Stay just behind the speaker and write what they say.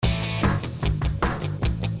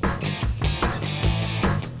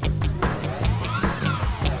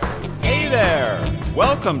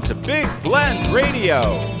Welcome to Big Blend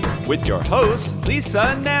Radio with your hosts, Lisa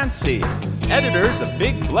and Nancy, editors of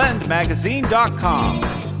BigBlendMagazine.com.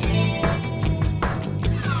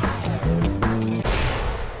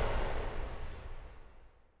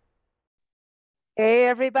 Hey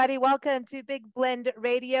everybody, welcome to Big Blend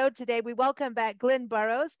Radio. Today we welcome back Glynn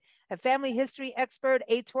Burrows, a family history expert,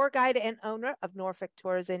 a tour guide and owner of Norfolk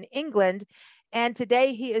Tours in England. And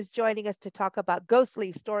today he is joining us to talk about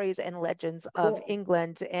ghostly stories and legends of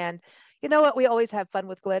England. And you know what? We always have fun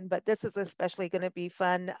with Glynn, but this is especially going to be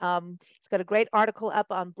fun. He's got a great article up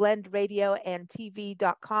on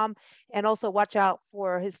blendradioandtv.com. And also watch out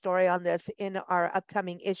for his story on this in our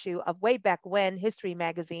upcoming issue of Way Back When History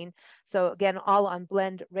Magazine. So again, all on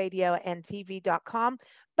blendradioandtv.com.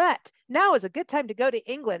 But now is a good time to go to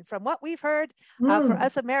England. From what we've heard, for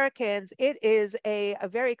us Americans, it is a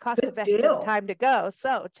very cost-effective time to go.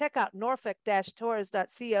 So check out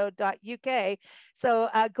norfolk-tours.co.uk. So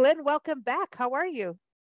Glynn, welcome back. How are you?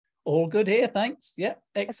 All good here, thanks. Yeah,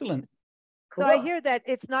 excellent. So I hear that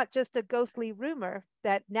it's not just a ghostly rumor,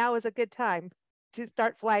 that now is a good time to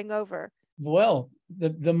start flying over. Well,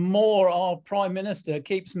 the more our Prime Minister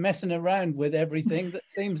keeps messing around with everything, that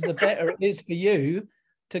seems the better it is for you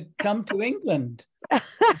to come to England,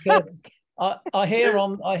 because I hear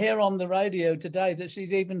on the radio today that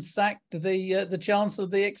she's even sacked the Chancellor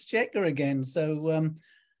of the Exchequer again. So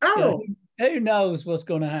who knows what's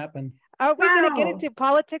going to happen? Are we going to get into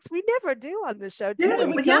politics? We never do on the show. Do we?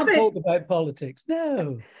 We can't talk about politics.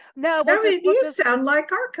 No. You sound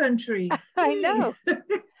like our country. I know.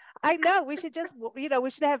 I know. We should just, we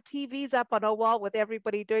should have TVs up on a wall with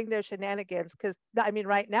everybody doing their shenanigans. Because, I mean,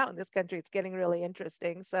 right now in this country, it's getting really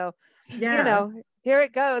interesting. So, here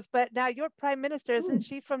it goes. But now your Prime Minister, isn't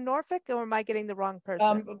she from Norfolk, or am I getting the wrong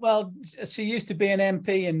person? Well, she used to be an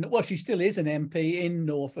MP she still is an MP in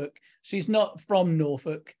Norfolk. She's not from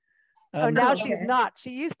Norfolk. Now she's not.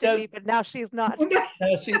 She used to be, but now she's not.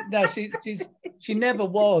 She never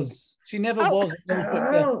was. She never was.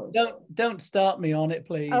 Don't start me on it,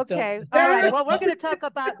 please. Okay. All right. Well, we're going to talk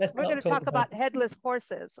about headless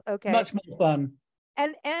horses. Okay. Much more fun.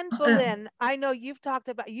 And Anne Boleyn, I know you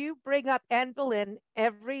bring up Anne Boleyn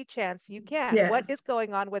every chance you can. Yes. What is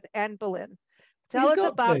going on with Anne Boleyn? Tell us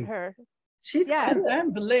about her.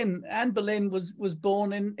 Anne Boleyn was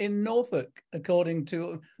born in Norfolk, according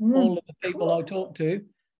to all of the people I talked to,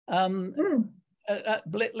 at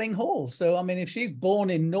Blittling Hall. So, I mean, if she's born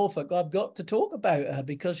in Norfolk, I've got to talk about her,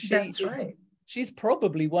 because she's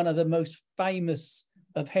probably one of the most famous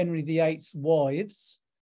of Henry VIII's wives.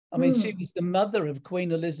 I mean, she was the mother of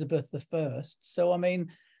Queen Elizabeth I. So, I mean,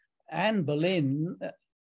 Anne Boleyn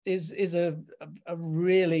is a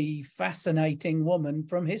really fascinating woman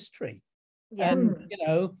from history. Yeah. And,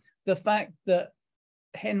 the fact that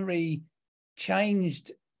Henry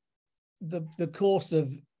changed the course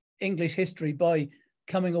of English history by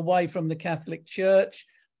coming away from the Catholic Church,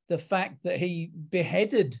 the fact that he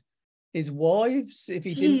beheaded his wives if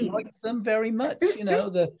he didn't like them very much,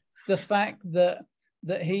 the fact that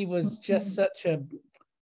he was just such a,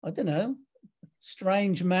 I don't know,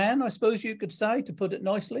 strange man, I suppose you could say, to put it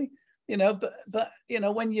nicely, but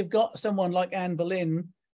when you've got someone like Anne Boleyn,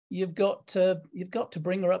 you've got to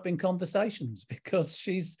bring her up in conversations, because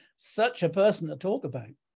she's such a person to talk about.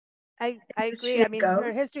 I agree. I mean,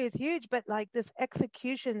 her history is huge, but like this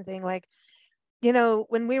execution thing, like,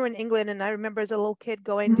 when we were in England, and I remember as a little kid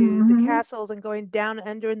going to the castles and going down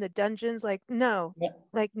under in the dungeons, like, no,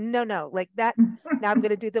 like that. Now I'm going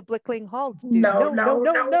to do the Blickling Hall. No,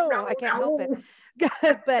 I can't help it.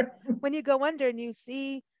 But when you go under and you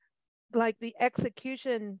see like the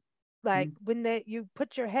execution, like when you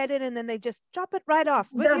put your head in and then they just chop it right off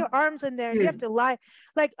with your arms in there, and you have to lie.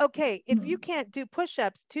 Like, okay, if you can't do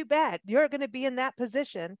push-ups, too bad. You're going to be in that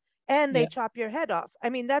position, and they chop your head off. I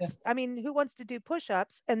mean, who wants to do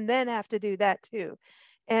push-ups and then have to do that too?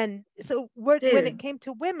 And so when it came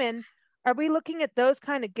to women, are we looking at those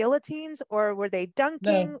kind of guillotines, or were they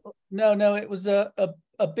dunking? No, it was a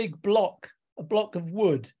big block of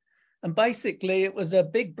wood. And basically it was a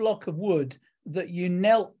big block of wood that you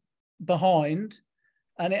knelt behind,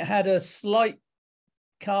 and it had a slight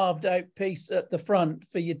carved out piece at the front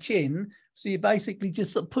for your chin. So you basically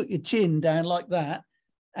just sort of put your chin down like that,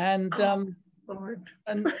 and and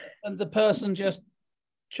the person just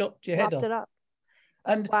chopped your head off. It up.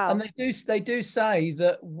 And they do say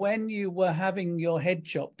that when you were having your head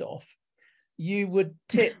chopped off, you would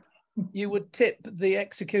tip the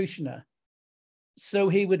executioner, so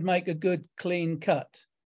he would make a good clean cut.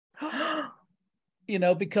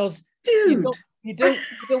 Because you don't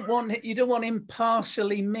want him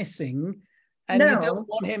partially missing and you don't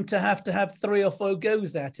want him to have 3 or 4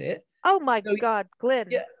 goes at it. Oh my God, Glynn.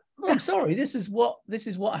 Yeah, I'm sorry. This is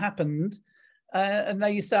what happened, and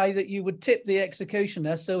they say that you would tip the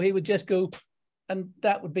executioner, so he would just go, and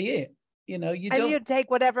that would be it. You know, you'd take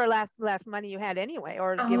whatever last money you had anyway,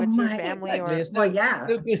 or give it to your family.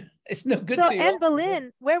 Exactly. It's no good so, to you. Anne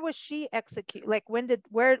Boleyn, where was she executed? Like, where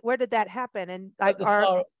did that happen? And like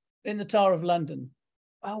in the Tower of London.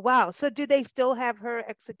 Oh wow! So do they still have her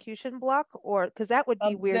execution block, or because that would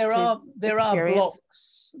be weird? There are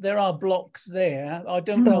blocks. There are blocks there. I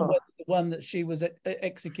don't know whether the one that she was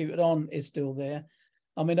executed on is still there.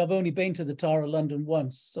 I mean, I've only been to the Tower of London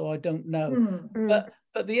once, so I don't know.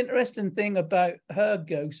 But the interesting thing about her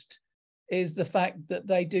ghost is the fact that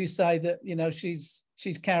they do say that, you know, she's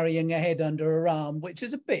carrying a head under her arm, which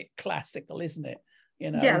is a bit classical, isn't it?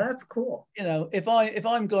 You know. Yeah, that's cool. You know, if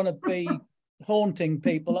I'm going to be haunting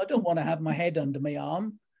people, I don't want to have my head under my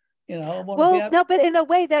arm. You know, I want to be no, but in a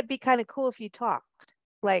way that'd be kind of cool if you talked.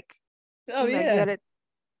 Like, oh you know, yeah,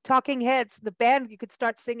 Talking Heads, the band, you could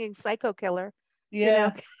start singing Psycho Killer. Yeah.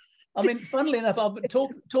 You know? I mean, funnily enough, I've been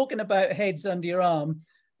talking about heads under your arm.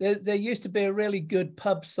 There used to be a really good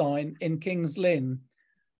pub sign in King's Lynn,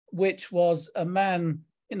 which was a man,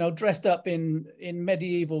 you know, dressed up in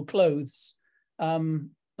medieval clothes,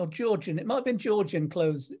 or Georgian. It might have been Georgian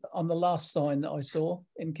clothes on the last sign that I saw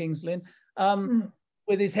in King's Lynn,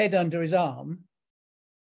 with his head under his arm,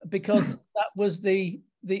 because that was the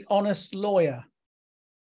honest lawyer.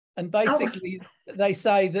 And basically, they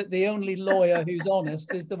say that the only lawyer who's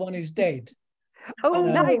honest is the one who's dead. Oh,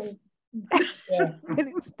 nice. Yeah.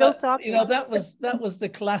 Still talking. You know, that was the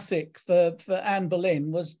classic for Anne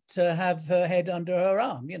Boleyn, was to have her head under her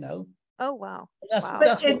arm. You know. Oh wow. That's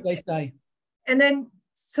what they say. And then,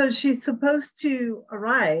 so she's supposed to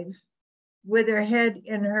arrive with her head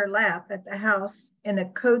in her lap at the house in a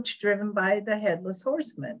coach driven by the headless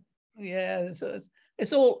horseman. Yeah,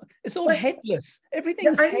 it's all headless.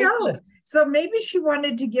 Everything's I headless. know. So maybe she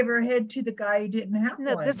wanted to give her head to the guy who didn't have one.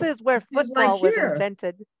 No, this is where football was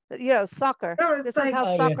invented. You know, soccer. No, this is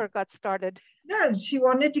how soccer got started. No, she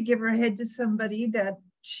wanted to give her head to somebody that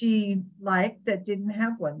she liked that didn't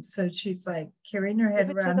have one. So she's like carrying her head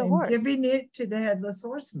around and giving it to the headless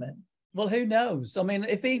horseman. Well, who knows? I mean,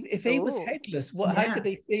 if he was headless, how could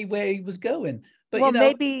he see where he was going? But well,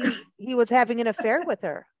 maybe he was having an affair with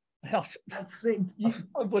her. I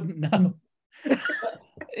wouldn't know. But,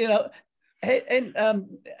 you know, and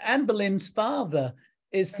Anne Boleyn's father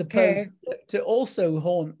is supposed to also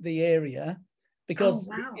haunt the area because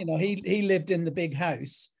you know he lived in the big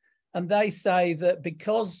house, and they say that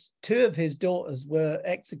because 2 of his daughters were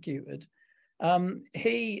executed,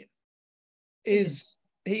 he is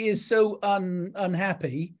so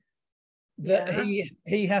unhappy that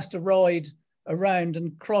he has to ride around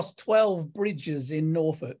and cross 12 bridges in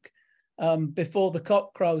Norfolk before the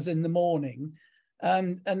cock crows in the morning,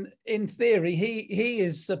 and in theory he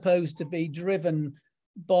is supposed to be driven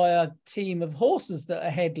by a team of horses that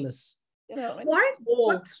are headless. You know,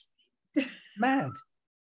 what? Mad.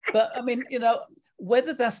 But I mean, you know,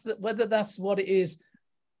 whether that's what it is.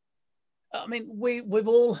 I mean, we've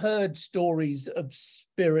all heard stories of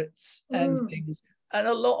spirits and things, and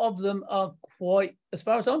a lot of them are quite, as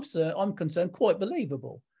far as I'm concerned, quite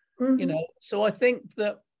believable. You know, so I think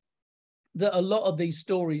that a lot of these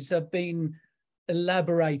stories have been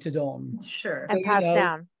elaborated on, and passed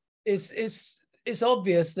down. It's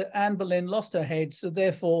obvious that Anne Boleyn lost her head, so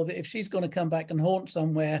therefore, that if she's going to come back and haunt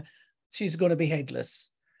somewhere, she's going to be headless.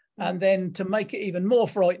 And then to make it even more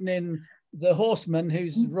frightening, the horseman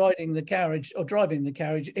who's riding the carriage or driving the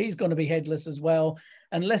carriage, he's going to be headless as well.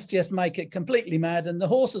 And let's just make it completely mad, and the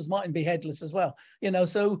horses mightn't be headless as well. You know,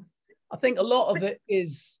 so I think a lot of it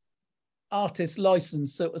is artist's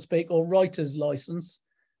license, so to speak, or writer's license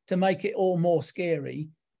to make it all more scary.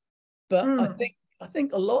 But I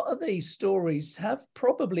think a lot of these stories have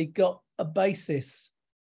probably got a basis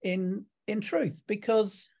in truth,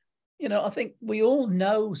 because, you know, I think we all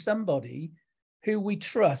know somebody who we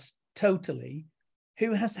trust totally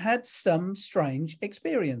who has had some strange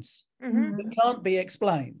experience that can't be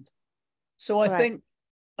explained. So I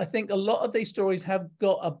think a lot of these stories have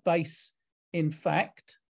got a base in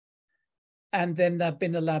fact, and then they've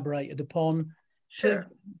been elaborated upon to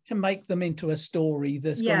make them into a story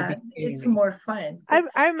that's going to be it's more fun.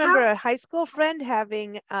 I remember a high school friend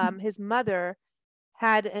having his mother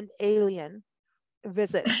had an alien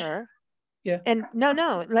visit her. And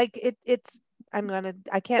no, like it's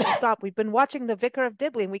I can't stop. We've been watching The Vicar of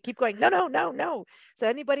Dibley and we keep going, no. So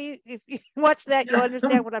anybody, if you watch that, you'll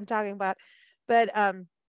understand what I'm talking about. But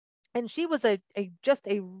and she was just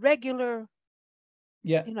a regular,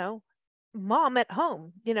 you know, mom at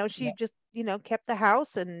home. She just, kept the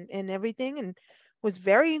house and everything, and was a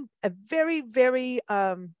very, very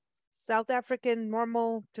South African,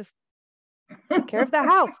 normal, just took care of the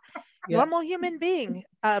house. Normal human being.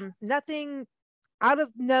 Nothing out of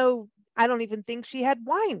I don't even think she had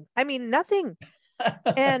wine. I mean, nothing.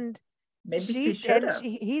 And maybe she should have.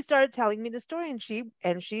 He started telling me the story,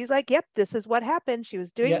 and she's like, yep, this is what happened. She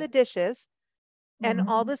was doing the dishes, and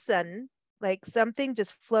all of a sudden, like, something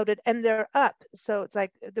just floated, and they're up. So it's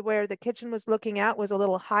like where the kitchen was looking out was a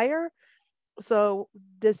little higher. So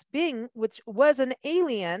this being, which was an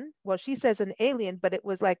alien, well, she says an alien, but it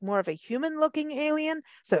was like more of a human looking alien.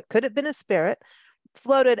 So it could have been a spirit,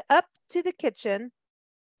 floated up to the kitchen,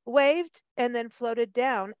 waved, and then floated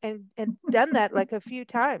down, and done that like a few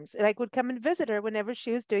times. Like, would come and visit her whenever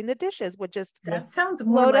she was doing the dishes, would just that sounds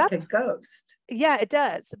more like up. A ghost. Yeah, it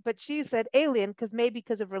does. But she said alien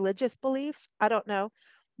because of religious beliefs. I don't know.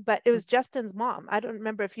 But it was Justin's mom. I don't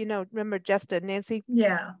remember if remember Justin, Nancy.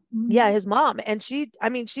 Yeah. Yeah, his mom. And she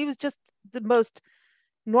was just the most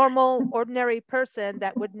normal, ordinary person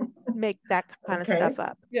that wouldn't make that kind of stuff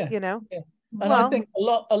up. Yeah. Yeah. And I think a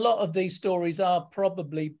lot of these stories are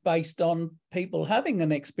probably based on people having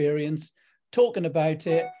an experience, talking about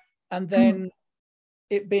it, and then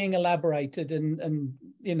it being elaborated and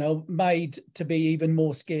made to be even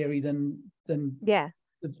more scary than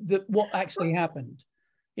what actually happened.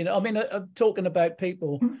 Talking about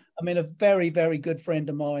people, a very, very good friend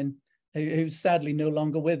of mine who's sadly no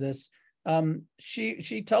longer with us,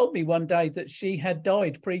 she told me one day that she had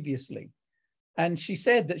died previously. And she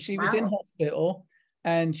said that she was in hospital,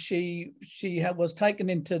 and she was taken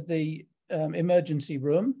into the emergency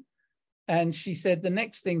room. And she said the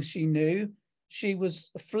next thing she knew, she was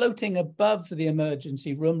floating above the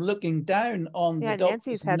emergency room, looking down on the doctors.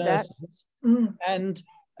 Nancy's had nurses, that.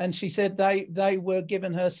 And she said they were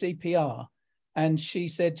giving her CPR. And she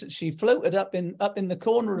said she floated up in the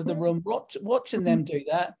corner of the room, watching them do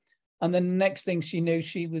that. And then the next thing she knew,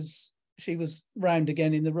 she was round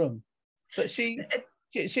again in the room. But she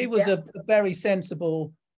was a very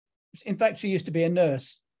sensible. In fact, she used to be a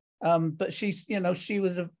nurse. But she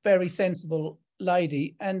was a very sensible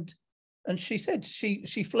lady, and she said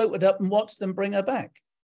she floated up and watched them bring her back.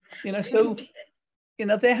 So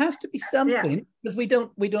there has to be something that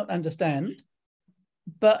we don't understand.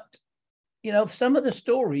 But some of the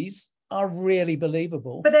stories are really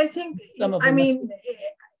believable. But I think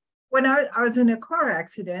when I was in a car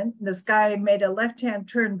accident, this guy made a left-hand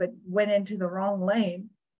turn, but went into the wrong lane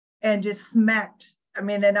and just smacked.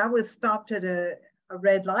 And I was stopped at a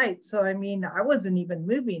red light. So, I wasn't even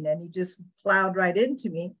moving, and he just plowed right into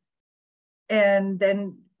me. And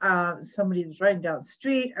then somebody was riding down the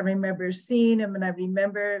street. I remember seeing him, and I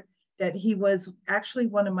remember that he was actually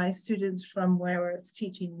one of my students from where I was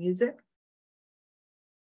teaching music.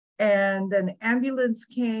 And then the ambulance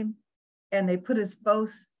came, and they put us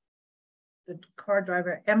both, the car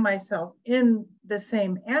driver and myself, in the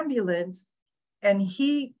same ambulance, and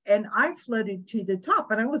I floated to the top,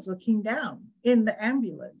 and I was looking down in the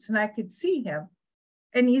ambulance, and I could see him.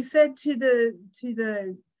 And he said to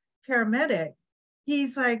the paramedic,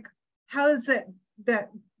 he's like, how is that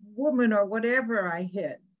woman or whatever I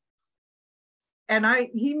hit? And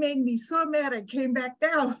he made me so mad I came back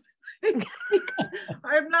down.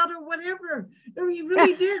 I'm not a whatever. No, he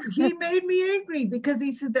really did. He made me angry because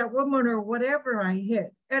he said that woman or whatever I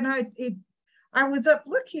hit. And I was up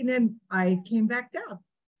looking, and I came back down.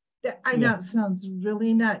 I know it sounds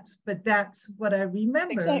really nuts, but that's what I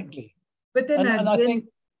remember. Exactly. But then I've been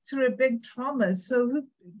through a big trauma. So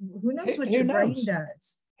who knows what your brain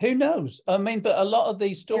does? Who knows? But a lot of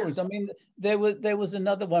these stories, there was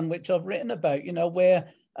another one which I've written about, where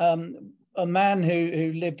a man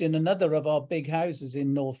who lived in another of our big houses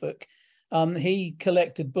in Norfolk, he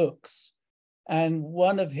collected books, and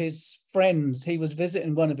one of his friends, he was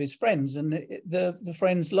visiting one of his friends, and the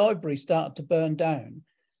friend's library started to burn down.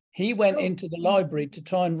 He went into the library to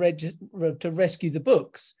try and rescue the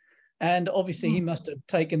books, and obviously he must have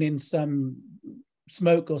taken in some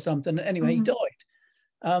smoke or something. Anyway, he died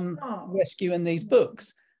rescuing these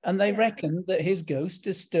books, and they reckon that his ghost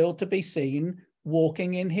is still to be seen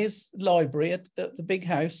walking in his library at the big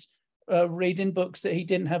house, reading books that he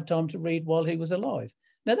didn't have time to read while he was alive.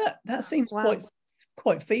 Now that seems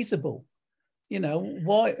quite feasible.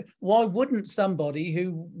 Why wouldn't somebody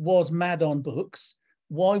who was mad on books,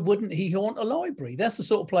 why wouldn't he haunt a library? That's the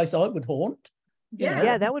sort of place I would haunt.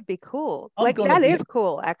 Yeah, that would be cool. That is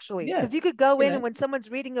cool, actually, because you could go in, and when someone's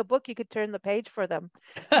reading a book, you could turn the page for them.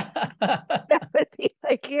 That would be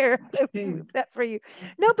like, here, that for you.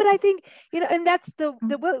 No, but I think and that's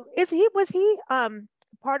was he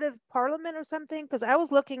part of Parliament or something? Because I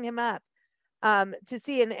was looking him up to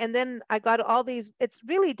see, and then I got all these. It's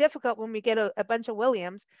really difficult when we get a bunch of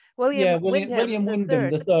Williams. William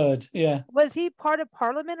Wyndham the third. Yeah. Was he part of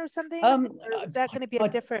Parliament or something? Or is that going to be a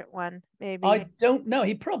different one? Maybe. I don't know.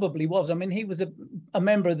 He probably was. I mean, he was a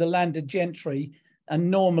member of the landed gentry,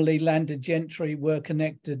 and normally landed gentry were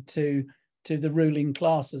connected to the ruling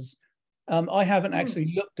classes. I haven't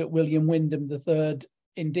actually looked at William Wyndham the third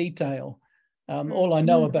in detail. All I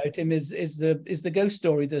know about him is the ghost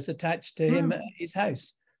story that's attached to him at his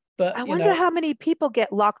house. But I wonder how many people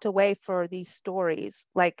get locked away for these stories,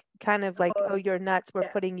 like kind of like, oh, you're nuts. We're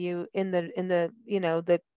putting you in the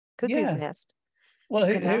the cuckoo's nest. Well,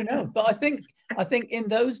 who knows? But I think in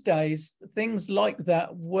those days things like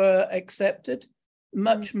that were accepted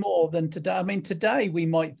much more than today. I mean, today we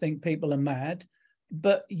might think people are mad,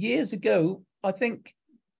 but years ago, I think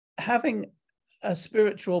having a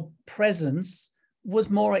spiritual presence was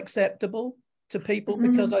more acceptable to people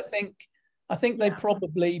because I think they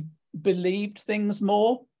probably believed things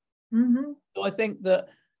more. So I think that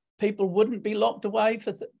people wouldn't be locked away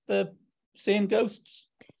for seeing ghosts.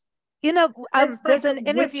 You know, there's an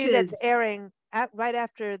interview that's airing right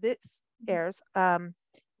after this airs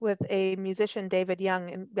with a musician, David Young,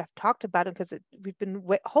 and we've talked about him because we've been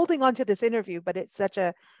holding on to this interview, but it's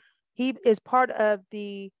he is part of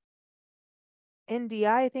the NDI,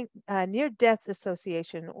 I think, Near Death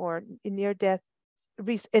Association or Near Death,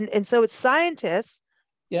 and so it's scientists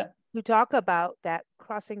who talk about that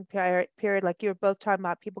crossing period, like you're both talking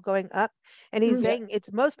about, people going up, and he's saying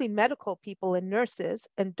it's mostly medical people and nurses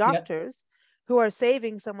and doctors who are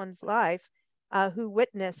saving someone's life, who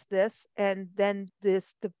witness this, and then the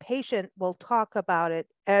patient will talk about it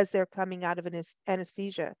as they're coming out of an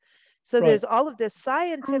anesthesia. So there's all of this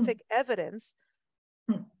scientific evidence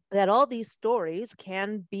that all these stories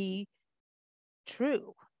can be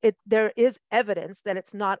true. There is evidence that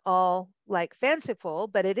it's not all like fanciful,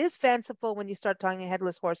 but it is fanciful when you start talking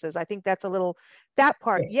headless horses. I think that's a little, that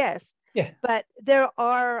part, yes. Yeah. But there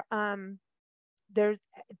are, the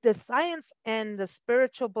science and the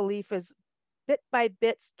spiritual belief is bit by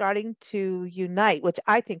bit starting to unite, which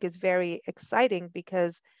I think is very exciting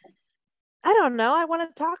because I don't know. I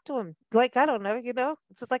want to talk to him. Like, I don't know,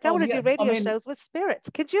 it's just like, I want to do radio shows with spirits.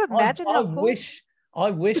 Could you imagine how cool? I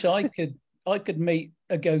wish I could meet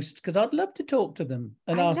a ghost because I'd love to talk to them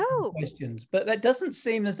and ask them questions. But that doesn't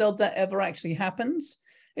seem as though that ever actually happens.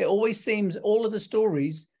 It always seems all of the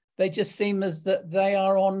stories, they just seem as that they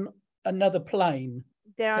are on another plane.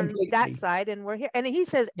 They're completely on that side and we're here. And he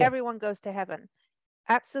says everyone goes to heaven.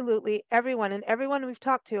 Absolutely everyone. And everyone we've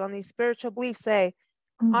talked to on these spiritual beliefs say,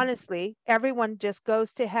 honestly, everyone just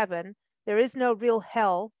goes to heaven. There is no real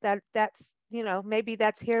hell. That's maybe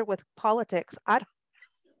that's here with politics.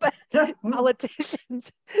 But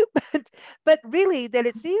politicians, but really that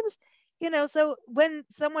it seems, so when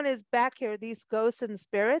someone is back here, these ghosts and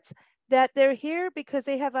spirits, that they're here because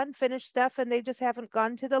they have unfinished stuff and they just haven't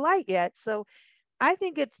gone to the light yet. So I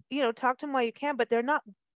think it's, talk to them while you can, but they're not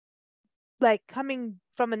like coming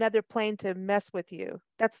from another plane to mess with you.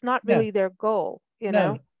 That's not really their goal.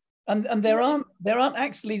 No. And there aren't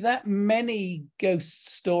actually that many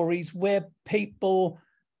ghost stories where people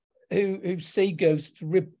who see ghosts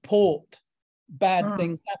report bad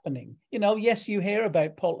things happening. Yes, you hear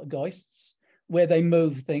about poltergeists where they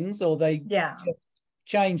move things or they just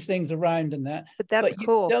change things around and that. But that's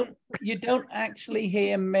cool. You don't actually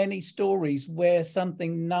hear many stories where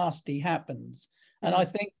something nasty happens. And I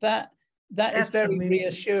think that's is very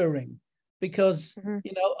reassuring because,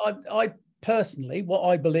 I personally, what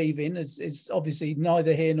I believe in is obviously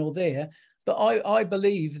neither here nor there, but I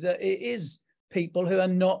believe that it is people who are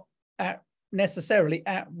not necessarily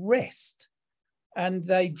at rest, and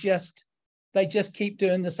they just keep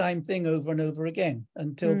doing the same thing over and over again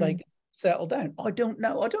until they settle down. I don't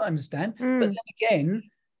know. I don't understand. But then again,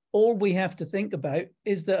 all we have to think about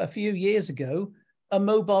is that a few years ago, a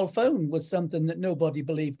mobile phone was something that nobody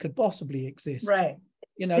believed could possibly exist. Right.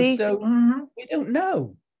 So we don't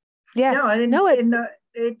know. Yeah.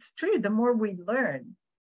 It's true. The more we learn,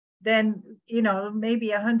 then, maybe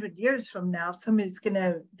 100 years from now, somebody's going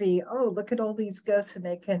to be, oh, look at all these ghosts, and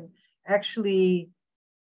they can actually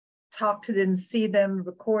talk to them, see them,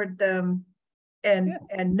 record them, and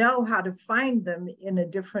know how to find them in a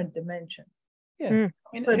different dimension. Yeah.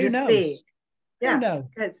 So to speak. Yeah. Who knows?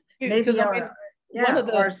 Because maybe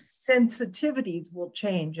our sensitivities will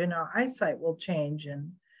change and our eyesight will change.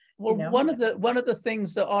 And one of the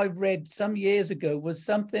things that I read some years ago was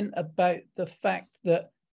something about the fact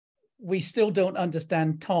that we still don't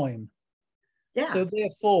understand time. Yeah. So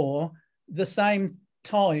therefore, the same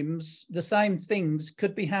times, the same things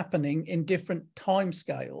could be happening in different time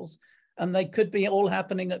scales, and they could be all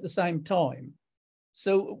happening at the same time.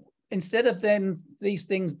 So instead of these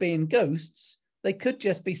things being ghosts, they could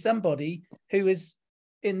just be somebody who is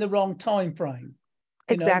in the wrong time frame.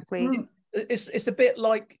 Exactly. It's a bit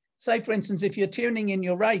like, say, for instance, if you're tuning in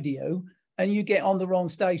your radio and you get on the wrong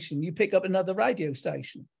station, you pick up another radio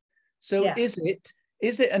station. So is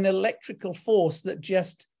it an electrical force that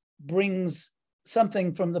just brings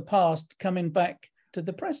something from the past coming back to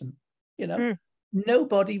the present?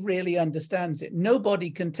 Nobody really understands it.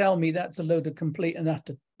 Nobody can tell me that's a load of complete and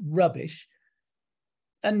utter rubbish.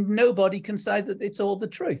 And nobody can say that it's all the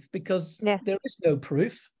truth, because there is no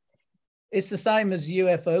proof. It's the same as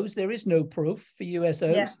UFOs. There is no proof for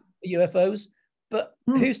UFOs, but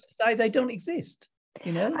who's to say they don't exist?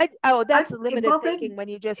 That's limited thinking when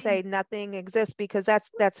you just say nothing exists, because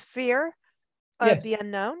that's fear of the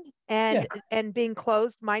unknown and being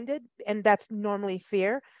closed-minded, and that's normally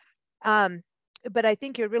fear. But I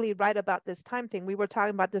think you're really right about this time thing. We were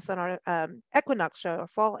talking about this on our equinox show, our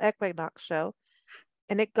fall equinox show.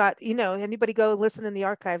 And it got, anybody go listen in the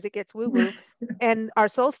archives, it gets woo-woo. And our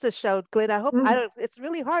solstice show, Glynn, it's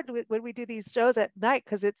really hard when we do these shows at night,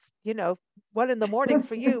 because it's, 1 a.m.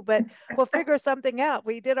 for you, but we'll figure something out.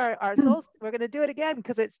 We did our solstice, we're going to do it again,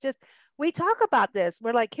 because it's just, we talk about this.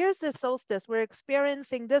 We're like, here's this solstice. We're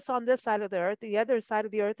experiencing this on this side of the earth. The other side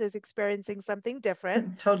of the earth is experiencing something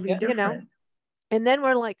different. Totally different. And then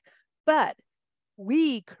we're like, but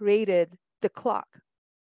we created the clock.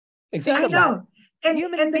 Exactly. I know. And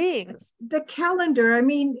human beings. The calendar, I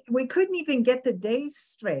mean, we couldn't even get the days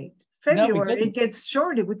straight. February, it gets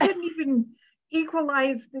shorter. We couldn't even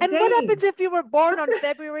equalize the days. What happens if you were born on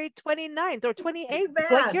February 29th or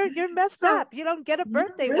 28th? Like you're messed up. You don't get a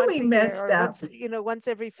birthday really once a year, or once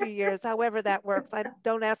every few years, however that works.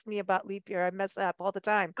 Don't ask me about leap year. I mess up all the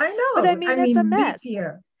time. I know. But I mean it's a mess. Leap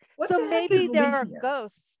year. So maybe there are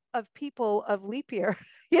ghosts of people of leap year.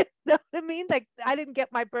 You know what I mean? Like I didn't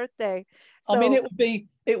get my birthday. So, I mean,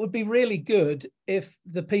 it would be really good if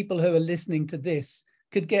the people who are listening to this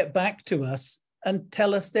could get back to us and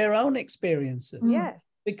tell us their own experiences. Yeah.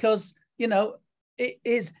 Because, it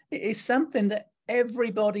is something that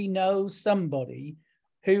everybody knows somebody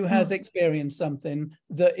who has experienced something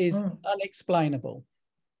that is unexplainable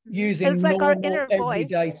using it's like normal, our inner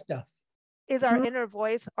everyday voice. stuff. Is our inner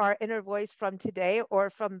voice from today or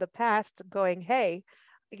from the past going, hey,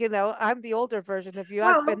 I'm the older version of you.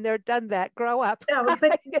 I've been there, done that. Grow up. No,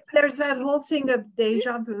 but there's that whole thing of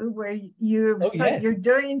deja vu where you're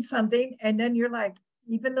doing something and then you're like,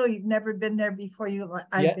 even though you've never been there before, you're like,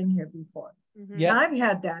 I've been here before. Yeah, I've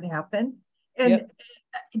had that happen. And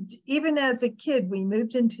even as a kid, we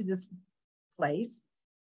moved into this place,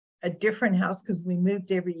 a different house, because we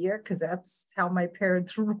moved every year, because that's how my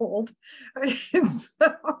parents rolled. And so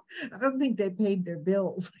I don't think they paid their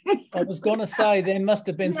bills. I was going to say there must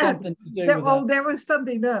have been something to do with that. There was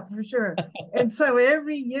something up for sure. And so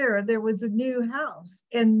every year there was a new house.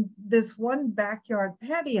 And this one backyard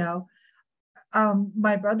patio,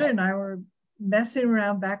 my brother and I were messing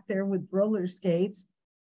around back there with roller skates.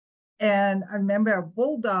 And I remember a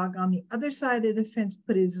bulldog on the other side of the fence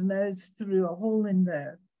put his nose through a hole in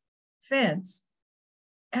the fence.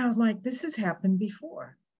 And I was like, this has happened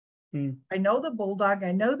before. I know the bulldog,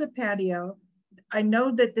 I know the patio, I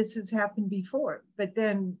know that this has happened before, but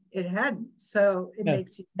then it hadn't. So it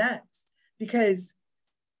makes you nuts and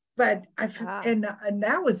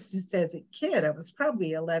that was just as a kid. I was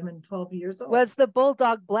probably 11, 12 years old. Was the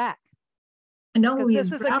bulldog black? No, he was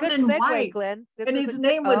this is brown a good and segue, white. Glynn. And his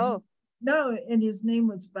name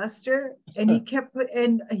was Buster, and he kept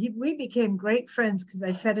we became great friends because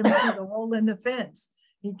I fed him through the hole in the fence.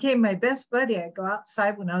 He became my best buddy. I'd go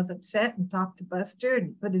outside when I was upset and talk to Buster,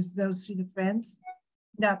 and put his nose through the fence,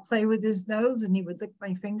 not play with his nose, and he would lick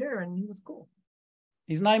my finger, and he was cool.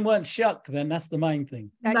 His name weren't Shuck then, that's the main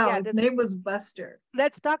thing. His name was Buster.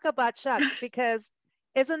 Let's talk about Shuck, because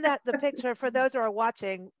isn't that the picture for those who are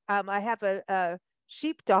watching? I have a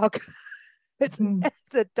sheepdog. It's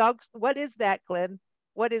a dog. What is that, Glynn?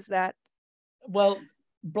 What is that? Well,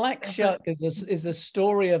 Black Shuck is a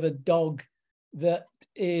story of a dog that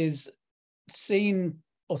is seen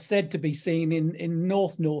or said to be seen in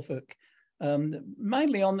North Norfolk,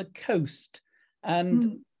 mainly on the coast.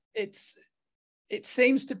 And it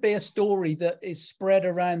seems to be a story that is spread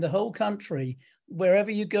around the whole country.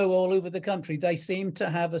 Wherever you go all over the country, they seem to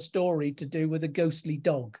have a story to do with a ghostly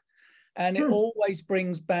dog. And it always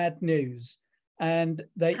brings bad news. And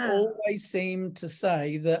they always seem to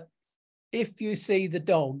say that if you see the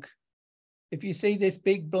dog, if you see this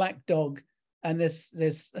big black dog, and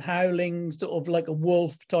there's howling, sort of like a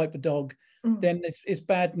wolf type of dog, then it's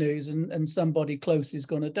bad news, and somebody close is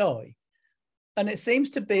going to die. And it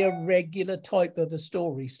seems to be a regular type of a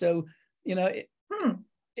story. So, you know,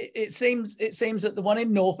 it seems that the one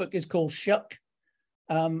in Norfolk is called Shuck,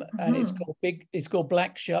 and it's called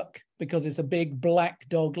Black Shuck because it's a big black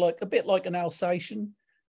dog, like a bit like an Alsatian.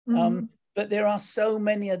 But there are so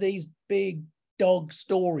many of these big dog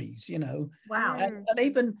stories, you know. Wow. And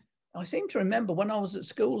even I seem to remember when I was at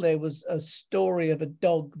school, there was a story of a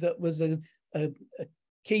dog that was a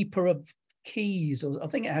keeper of keys, or I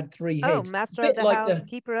think it had 3 heads. Oh, master of the house,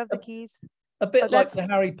 keeper of the keys. A bit like the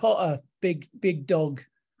Harry Potter big dog,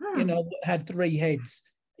 you know, had 3 heads.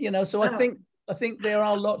 You know, so I think there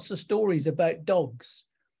are lots of stories about dogs.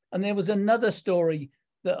 And there was another story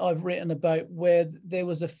that I've written about where there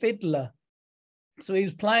was a fiddler. So he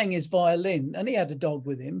was playing his violin and he had a dog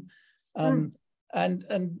with him. And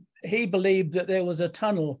he believed that there was a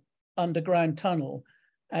tunnel, underground tunnel.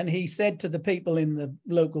 And he said to the people in the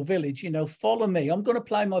local village, you know, follow me. I'm going to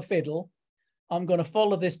play my fiddle. I'm going to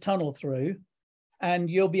follow this tunnel through and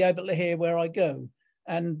you'll be able to hear where I go.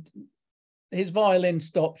 And his violin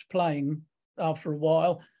stopped playing after a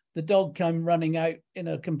while. The dog came running out in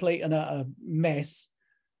a complete and utter mess.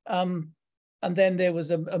 And then there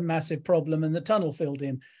was a massive problem and the tunnel filled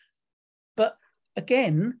in. But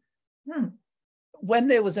again, when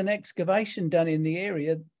there was an excavation done in the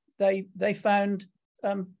area, they found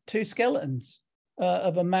 2 skeletons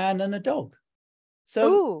of a man and a dog.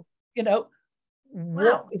 So, you know,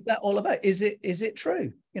 what is that all about? Is it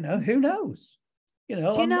true? You know, who knows? You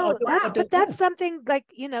know, that's something like,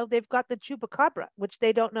 you know, they've got the chupacabra, which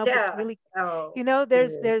they don't know if it's really, you know,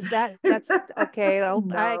 there's that, that's okay. I'm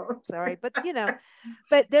sorry, but you know,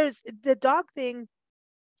 but there's the dog thing.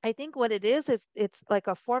 I think what it is it's like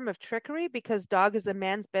a form of trickery because dog is a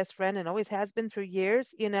man's best friend and always has been through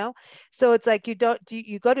years, you know? So it's like you go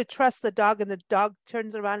to trust the dog and the dog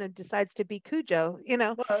turns around and decides to be Cujo, you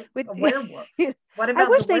know? Well, a werewolf. What about I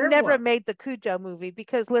wish they never made the Cujo movie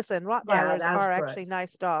because listen, Rottweilers are actually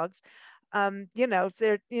nice dogs. You know, if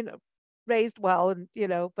they're, you know, raised well and, you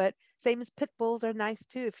know, but same as pit bulls are nice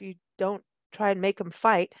too if you don't try and make them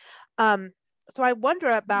fight. So I wonder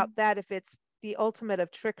about that if it's the ultimate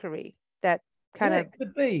of trickery that kind of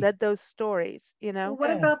led those stories, you know. Well,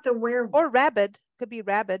 what about the werewolf? Or rabid, could be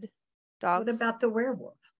rabid dogs. What about the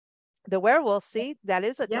werewolf? The werewolf, see, that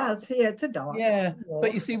is a dog. Yeah, see, it's a dog. Yeah,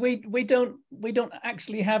 but you see, we don't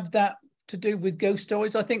actually have that to do with ghost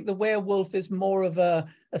stories. I think the werewolf is more of a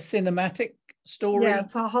cinematic story. Yeah,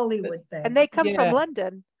 it's a Hollywood thing. And they come from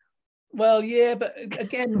London. Well, yeah, but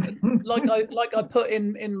again, like I put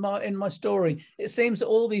in my story, it seems that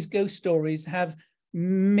all these ghost stories have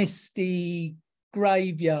misty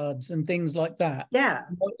graveyards and things like that. Yeah,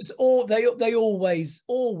 it's all they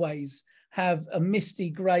always have a misty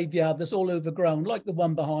graveyard that's all overgrown, like the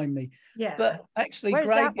one behind me. Yeah, but actually, where's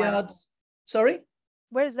graveyards. Sorry,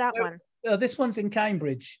 where's that one? This one's in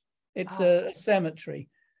Cambridge. It's a cemetery.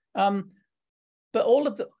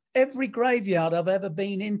 But every graveyard I've ever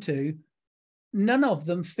been into, none of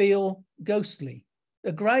them feel ghostly.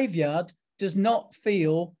 A graveyard does not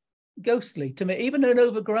feel ghostly to me. Even an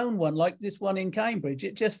overgrown one like this one in Cambridge,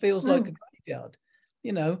 it just feels like a graveyard,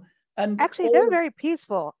 you know. And actually, they're very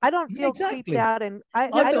peaceful. I don't feel creeped out, and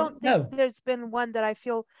I don't think there's been one that I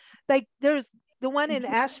feel like there's the one in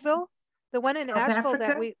Asheville,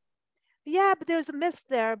 that we. Yeah, but there's a mist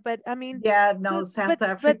there. But I mean, South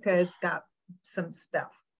Africa, it's got some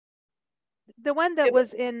stuff. The one that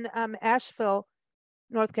was in Asheville,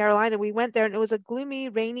 North Carolina, we went there and it was a gloomy,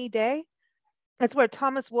 rainy day. That's where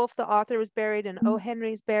Thomas Wolfe, the author, was buried and O.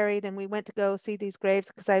 Henry's buried. And we went to go see these graves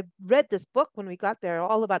because I read this book when we got there,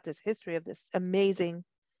 all about this history of this amazing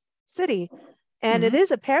city. And it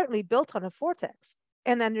is apparently built on a vortex.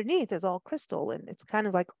 And underneath is all crystal. And it's kind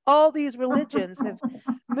of like all these religions have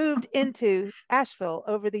moved into Asheville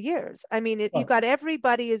over the years. I mean, you got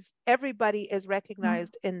everybody is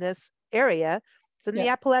recognized in this area. It's in the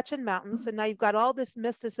Appalachian Mountains. And now you've got all this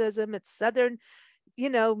mysticism. It's Southern, you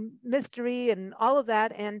know, mystery and all of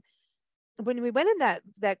that. And when we went in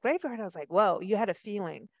that graveyard, I was like, whoa, you had a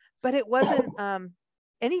feeling. But it wasn't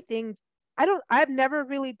anything. I've never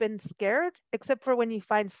really been scared, except for when you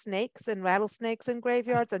find snakes and rattlesnakes in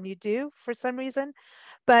graveyards, and you do for some reason.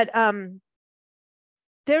 But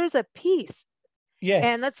there's a peace. Yes.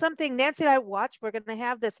 And that's something Nancy and I watch. We're going to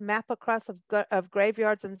have this map across of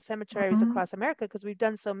graveyards and cemeteries across America because we've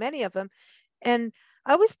done so many of them. And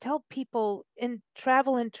I always tell people in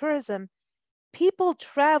travel and tourism, people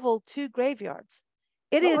travel to graveyards.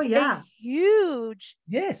 It is a huge,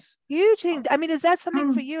 huge thing. I mean, is that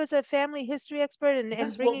something for you as a family history expert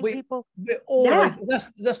and bringing people? Always,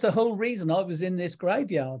 that's the whole reason I was in this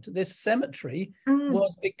graveyard, this cemetery,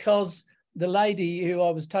 was because the lady who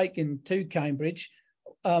I was taking to Cambridge,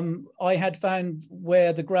 I had found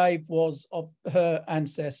where the grave was of her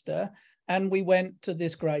ancestor, and we went to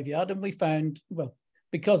this graveyard and we found, well,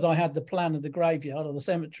 because I had the plan of the graveyard or the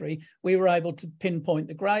cemetery, we were able to pinpoint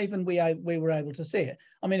the grave and we were able to see it.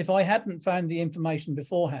 I mean, if I hadn't found the information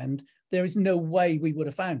beforehand, there is no way we would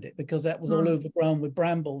have found it, because that was all overgrown with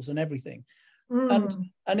brambles and everything.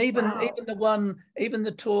 And even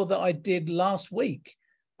the tour that I did last week,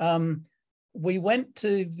 we went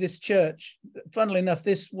to this church. Funnily enough,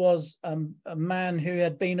 this was a man who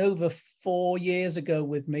had been over 4 years ago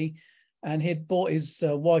with me, and he'd brought his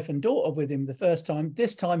wife and daughter with him the first time.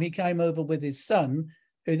 This time he came over with his son,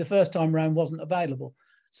 who the first time round wasn't available.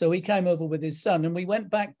 So he came over with his son, and we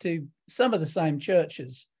went back to some of the same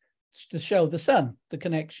churches to show the son the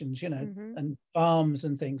connections, you know, and farms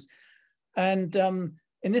and things. And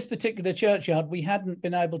in this particular churchyard, we hadn't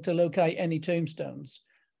been able to locate any tombstones.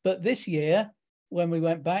 But this year, when we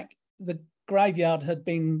went back, the graveyard had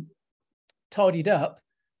been tidied up,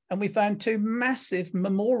 and we found 2 massive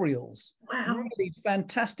memorials. Wow. Really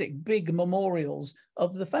fantastic big memorials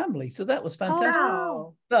of the family. So that was fantastic.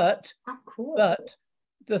 Oh, wow. But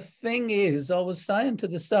the thing is, I was saying to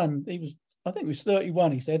the son, I think he was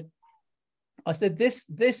 31, he said, I said,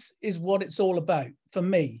 this is what it's all about for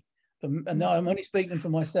me. And I'm only speaking for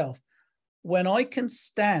myself. When I can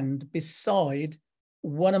stand beside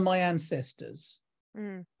one of my ancestors,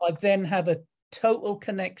 I then have a total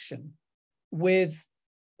connection with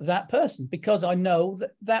that person, because I know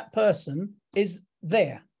that that person is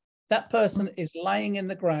there. That person is laying in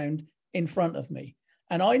the ground in front of me.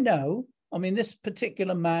 And I know, I mean, this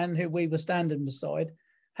particular man who we were standing beside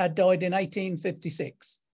had died in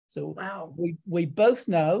 1856. So we both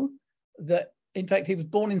know that, in fact, he was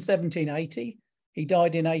born in 1780. He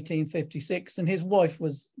died in 1856, and his wife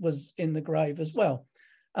was in the grave as well.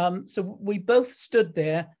 So we both stood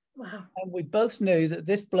there, and we both knew that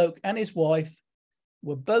this bloke and his wife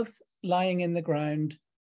were both lying in the ground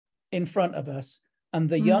in front of us. And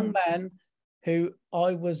the young man who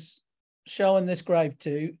I was showing this grave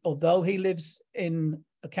to, although he lives in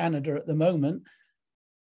Canada at the moment,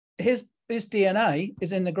 his DNA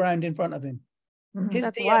is in the ground in front of him. His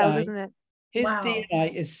That's DNA, wild, isn't it? His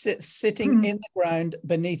DNA is sitting in the ground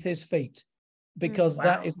beneath his feet, because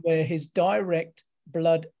that is where his direct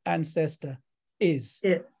blood ancestor is.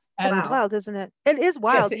 It's wild, isn't it? It is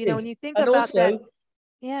wild, you know, when you think about also, that.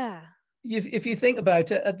 Yeah. If you think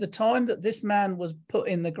about it, at the time that this man was put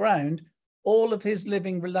in the ground, all of his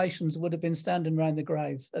living relations would have been standing around the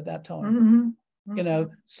grave at that time. You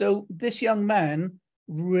know, so this young man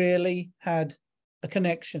really had a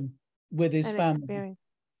connection with his family. Experience.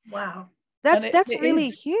 Wow. That's really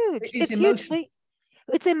huge. It's emotional. Huge.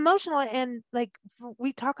 It's emotional. And like,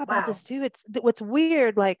 we talk about this too. It's what's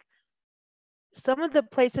weird. Like, some of the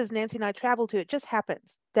places Nancy and I travel to, it just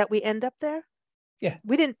happens that we end up there. Yeah.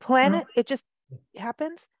 We didn't plan it. It just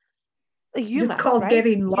happens. It's called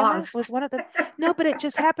getting lost. Was one of them. No, but it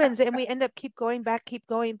just happens. And we end up keep going back.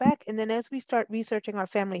 And then as we start researching our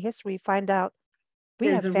family history, we find out we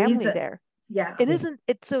have family there. Yeah. It isn't,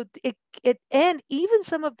 it's so, it, and even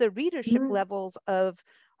some of the readership levels of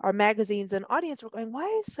our magazines and audience were going, why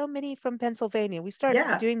is so many from Pennsylvania? We started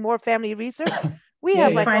doing more family research. We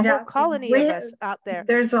have like a whole colony of us out there.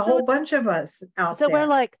 There's a whole bunch of us out there. So we're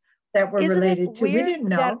like, that we're related to. We didn't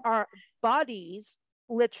know that our bodies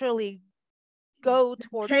literally go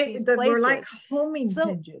towards these places. We're like homing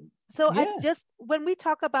pigeons. So I just, when we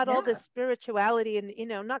talk about all this spirituality and, you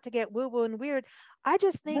know, not to get woo-woo and weird, I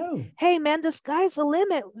just think, hey man, the sky's the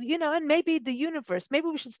limit, you know, and maybe the universe, maybe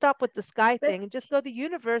we should stop with the sky thing and just go the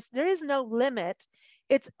universe. There is no limit.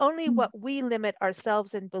 It's only what we limit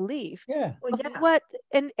ourselves in belief. Yeah. What,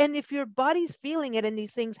 and if your body's feeling it and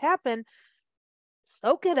these things happen,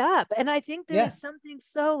 soak it up. And I think there is something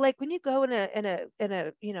so, like, when you go in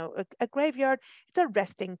a you know, a graveyard, it's a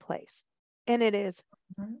resting place, and it is.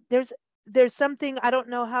 There's something, I don't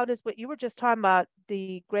know how it is, but you were just talking about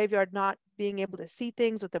the graveyard not being able to see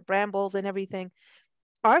things with the brambles and everything.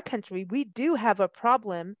 Our country, we do have a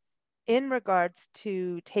problem in regards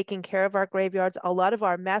to taking care of our graveyards. A lot of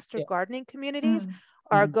our master gardening communities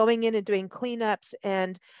are going in and doing cleanups,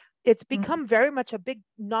 and it's become very much a big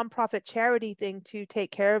nonprofit charity thing to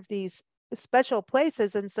take care of these special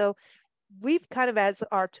places. And so we've kind of, as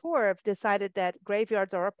our tour, have decided that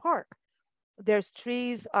graveyards are a park. There's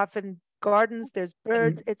trees, often gardens, there's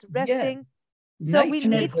birds, it's resting. So we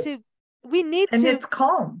need to we need and to, it's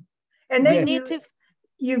calm. And then you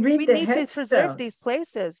read the headstones. To preserve these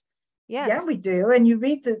places. Yes. Yeah, we do. And you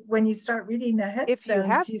read when you start reading the headstones, if you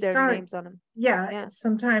have their names on them. Yeah,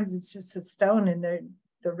 sometimes it's just a stone and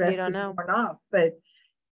the rest is worn off. But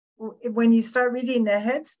when you start reading the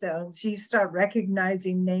headstones, you start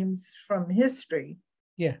recognizing names from history.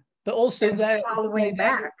 Yeah, but also they're following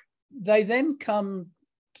back. They then come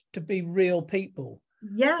to be real people.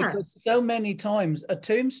 Yeah, because so many times a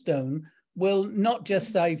tombstone will not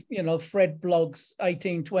just say, Fred Bloggs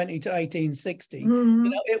 1820 to 1860.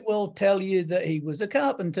 It will tell you that he was a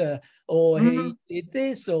carpenter, or he did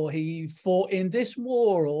this, or he fought in this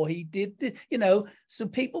war, or he did this. So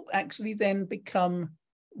people actually then become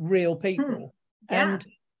real people. Yeah.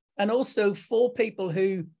 And also for people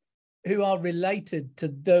who are related to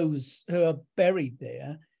those who are buried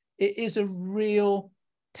there, it is a real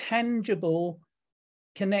tangible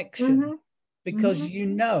connection, because you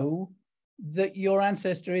know that your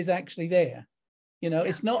ancestor is actually there.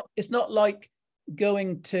 It's not like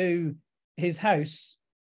going to his house,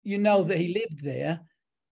 that he lived there,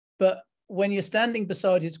 but when you're standing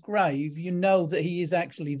beside his grave, you know that he is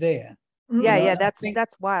actually there.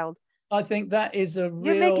 That's wild. I think that is a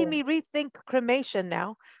real... You're making me rethink cremation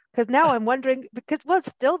now, because now I'm wondering, because it's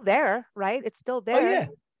still there, right? It's still there. Oh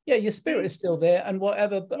yeah, your spirit is still there and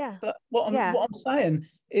whatever. But what I'm saying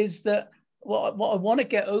is that what I want to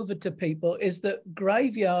get over to people is that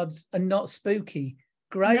graveyards are not spooky.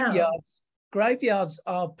 Graveyards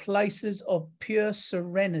are places of pure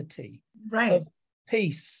serenity, right? Of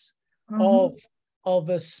peace, of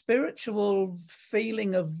a spiritual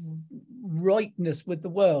feeling of rightness with the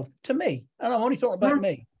world. To me, and I'm only talking about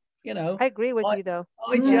me. I agree with you though.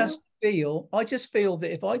 I just feel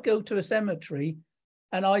that if I go to a cemetery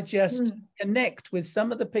and I just connect with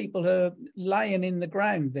some of the people who are laying in the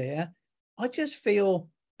ground there, I just feel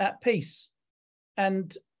at peace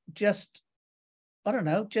and just, I don't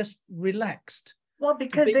know, just relaxed. Well,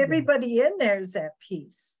 because everybody in there is at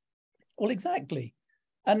peace. Well, exactly.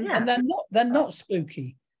 And they're not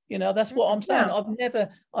spooky. That's what I'm saying.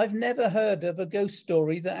 I've never heard of a ghost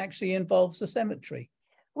story that actually involves a cemetery.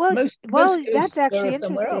 Well, that's actually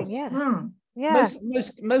interesting. Yeah.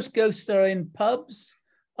 Most ghosts are in pubs,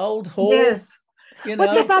 old halls. Yes.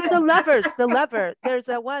 What's about the lovers? The lover. There's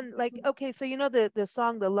a one okay, so the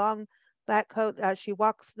song, The Long Black Coat. She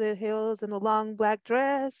walks the hills in a long black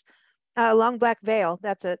dress, long black veil.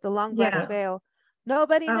 That's it. The long black veil.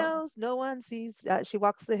 Nobody knows. No one sees. She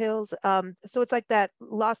walks the hills. So it's like that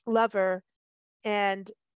lost lover, and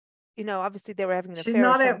obviously they were having an affair. She's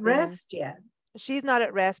not at rest yet. She's not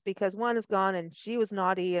at rest because one is gone and she was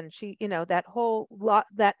naughty, and she, that whole lot,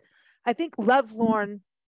 that I think lovelorn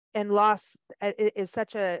and loss is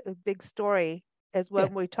such a big story as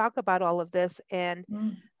when we talk about all of this. And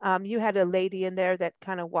you had a lady in there that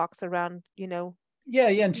kind of walks around,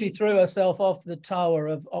 and she threw herself off the tower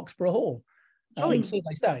of Oxborough Hall. So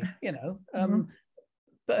they say,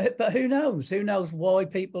 but who knows? Who knows why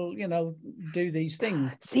people, do these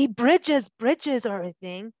things? See, bridges are a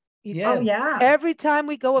thing. Every time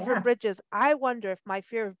we go over bridges, I wonder if my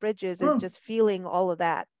fear of bridges is just feeling all of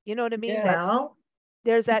that. You know what I mean?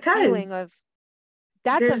 There's that feeling of,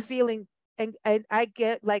 that's a feeling, and I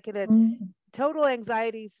get like a total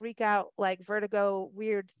anxiety, freak out, like vertigo,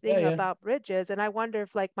 weird thing about bridges. And I wonder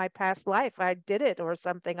if like my past life, I did it or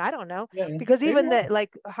something. I don't know. Because even the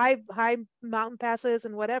like high mountain passes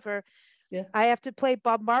and whatever, I have to play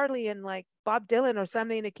Bob Marley and like Bob Dylan or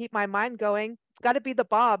something to keep my mind going. It's got to be the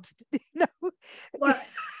Bobs, Well,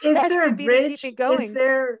 is there a bridge? Is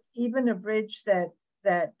there even a bridge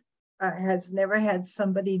that has never had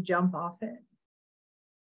somebody jump off it?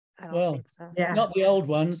 I don't think so. Not the old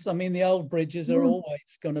ones. I mean, the old bridges are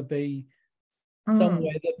always going to be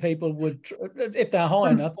somewhere that people would, if they're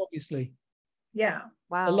high enough, obviously. Yeah.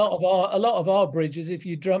 Wow. A lot of our bridges, if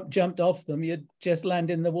you jumped off them, you'd just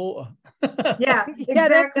land in the water. Yeah,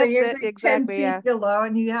 exactly. It's exactly 10 feet below,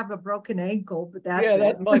 and you have a broken ankle, but that's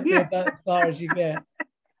that might be about as far as you get.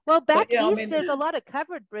 Well, back east, there's a lot of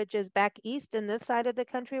covered bridges back east in this side of the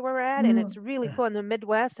country where we're at, and it's really cool. In the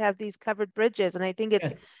Midwest, have these covered bridges, and I think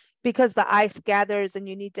it's because the ice gathers, and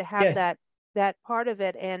you need to have that part of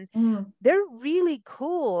it, and they're really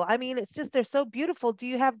cool. I mean, it's just, they're so beautiful. Do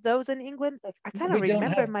you have those in England? I kind of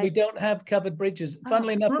remember we don't have covered bridges.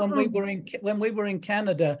 Funnily enough, when we were in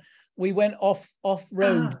Canada, we went off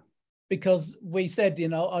road because we said,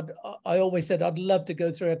 I always said I'd love to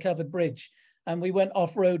go through a covered bridge, and we went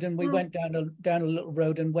off road, and we went down a little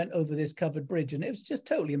road and went over this covered bridge, and it was just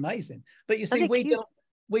totally amazing. But you see,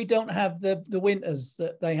 we don't have the winters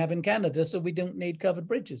that they have in Canada, so we don't need covered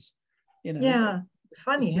bridges. Yeah,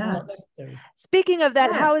 Funny, huh? Speaking of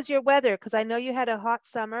that, how is your weather? Because I know you had a hot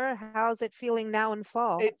summer. How's it feeling now in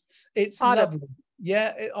fall? It's lovely.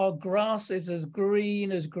 Yeah, our grass is as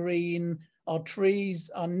green. Our trees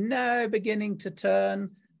are now beginning to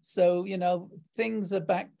turn. So, you know, things are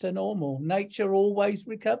back to normal. Nature always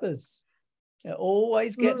recovers. It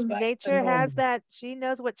always gets back nature to normal. has that. She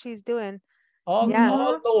knows what she's doing. Our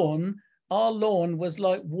lawn was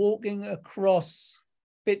like walking across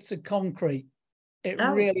bits of concrete. It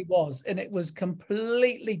really was. And it was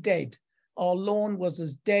completely dead. Our lawn was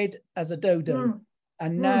as dead as a dodo.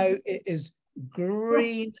 And now it is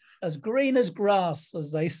green as grass,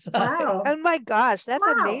 as they say. Wow. Oh my gosh, that's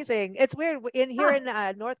amazing. It's weird. In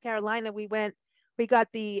North Carolina, we got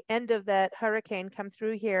the end of that hurricane come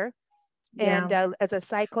through here. And as a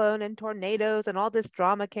cyclone and tornadoes and all this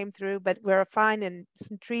drama came through, but we're fine and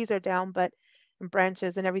some trees are down, but and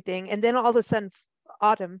branches and everything. And then all of a sudden,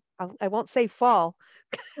 autumn, I won't say fall.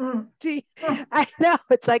 I know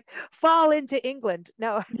it's like fall into England.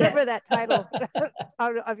 No, I remember that title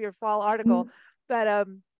of your fall article, but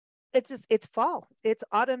it's fall. It's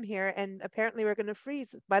autumn here, and apparently we're going to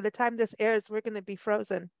freeze. By the time this airs, we're going to be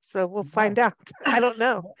frozen. So we'll find out. I don't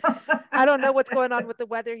know. I don't know what's going on with the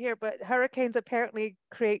weather here, but hurricanes apparently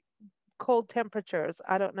create cold temperatures.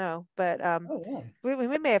 I don't know, but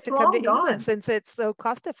we may have to come to England since it's so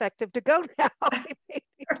cost effective to go now. We may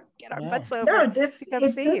need to get our butts over. No, this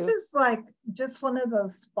is like just one of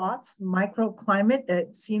those spots, microclimate,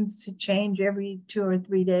 that seems to change every 2 or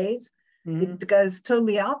 3 days. It goes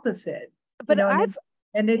totally opposite. But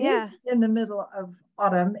it is in the middle of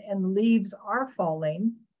autumn and leaves are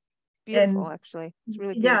falling. Beautiful, actually. It's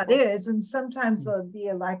really beautiful. Yeah, it is. And sometimes there'll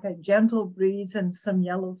be like a gentle breeze and some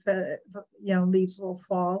yellow, leaves will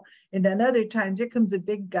fall. And then other times here comes a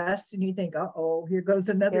big gust and you think, uh-oh, here goes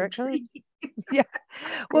another tree.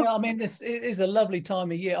 Well, I mean, this is a lovely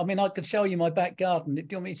time of year. I mean, I could show you my back garden. Do you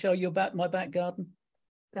want me to show you about my back garden?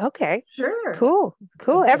 Okay. Sure. Cool.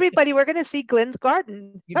 Everybody, we're going to see Glynn's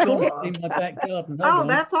garden. You're going to see my back garden.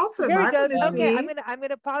 That's awesome. There we go. Okay, I'm going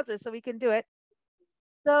to pause this so we can do it.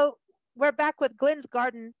 So we're back with Glynn's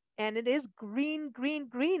garden, and it is green,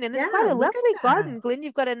 and it's quite a lovely garden. Glynn,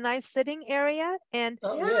 you've got a nice sitting area, and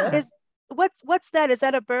what's that? Is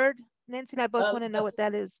that a bird? Nancy and I both want to know what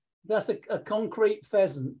that is. That's a concrete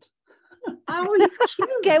pheasant. Oh, he's cute.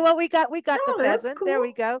 Okay, well, we got the pheasant. Cool. There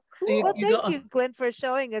we go. Cool. Well, thank you, Glynn, for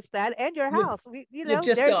showing us that and your house. There's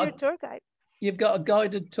your tour guide. You've got a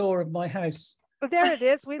guided tour of my house. There it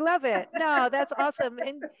is. We love it. No, that's awesome.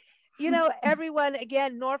 And everyone,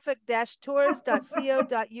 again,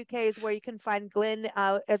 norfolk-tours.co.uk is where you can find Glynn.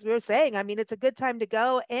 As we were saying, I mean, it's a good time to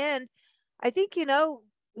go. And I think,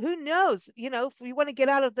 who knows, if we want to get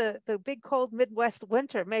out of the big cold Midwest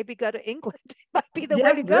winter, maybe go to England. It might be the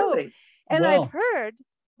way to go. Really. And I've heard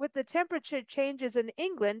with the temperature changes in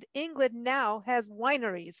England now has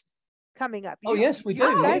wineries coming up. Yes, we do.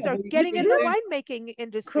 You guys are getting in the winemaking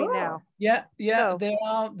industry now. Yeah. So.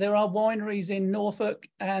 There are wineries in Norfolk,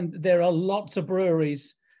 and there are lots of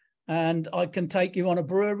breweries. And I can take you on a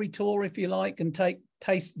brewery tour if you like, and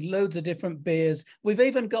taste loads of different beers. We've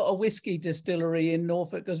even got a whiskey distillery in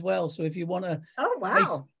Norfolk as well. So if you want to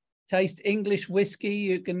taste English whiskey,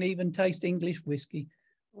 you can even taste English whiskey.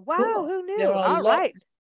 Wow, who knew? All right.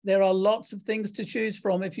 There are lots of things to choose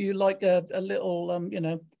from if you like a little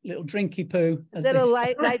little drinky poo. A little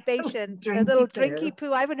libation, a little drinky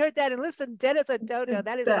poo. I haven't heard that. And listen, Dennis a dodo.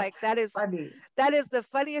 That is funny. That is the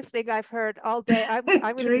funniest thing I've heard all day. I'm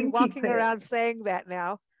going to be walking around saying that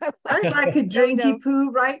now. I'd like a drinky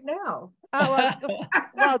poo right now. Oh,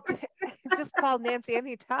 well, just call Nancy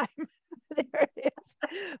anytime. There it is.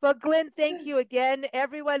 Well, Glynn, thank you again,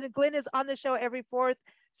 everyone. Glynn is on the show every fourth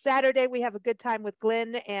Saturday. We have a good time with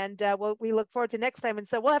Glynn, and we look forward to next time. And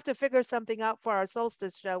so we'll have to figure something out for our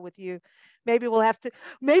solstice show with you. Maybe we'll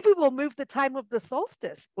move the time of the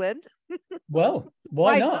solstice, Glynn. Well,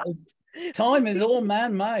 why not? Time is all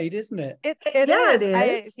man-made, isn't it? It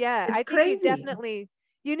is. I think crazy.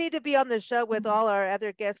 You need to be on the show with all our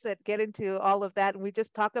other guests that get into all of that. And we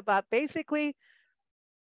just talk about basically,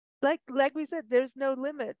 like we said, there's no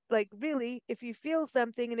limit. Like, really, if you feel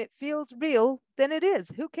something and it feels real, then it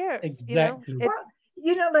is. Who cares? Exactly.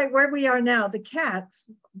 Like where we are now, the cats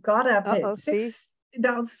got up at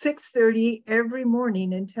 6:30 every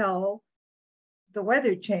morning until the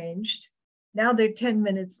weather changed. Now they're 10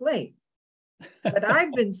 minutes late. But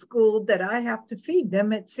I've been schooled that I have to feed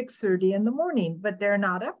them at 6:30 in the morning, but they're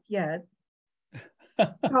not up yet.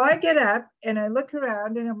 So I get up and I look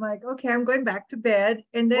around and I'm like, okay, I'm going back to bed.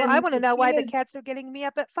 And then I want to know why the cats are getting me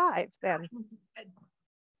up at 5 then.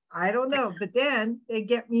 I don't know. But then they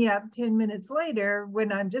get me up 10 minutes later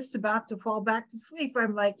when I'm just about to fall back to sleep.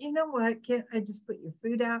 I'm like, you know what? Can't I just put your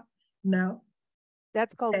food out? No.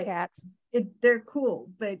 That's called cats. They're cool,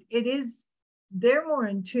 but they're more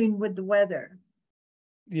in tune with the weather.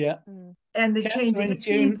 Yeah. And the change of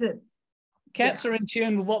season. Cats are in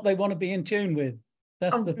tune with what they want to be in tune with.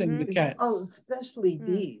 That's the thing with cats. Oh, especially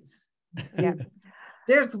these. Yeah.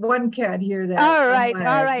 There's one cat here that. All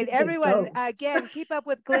right. Everyone, again, keep up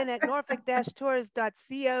with Glynn at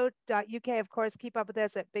norfolk-tours.co.uk. Of course, keep up with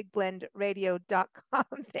us at bigblendradio.com.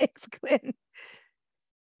 Thanks, Glynn.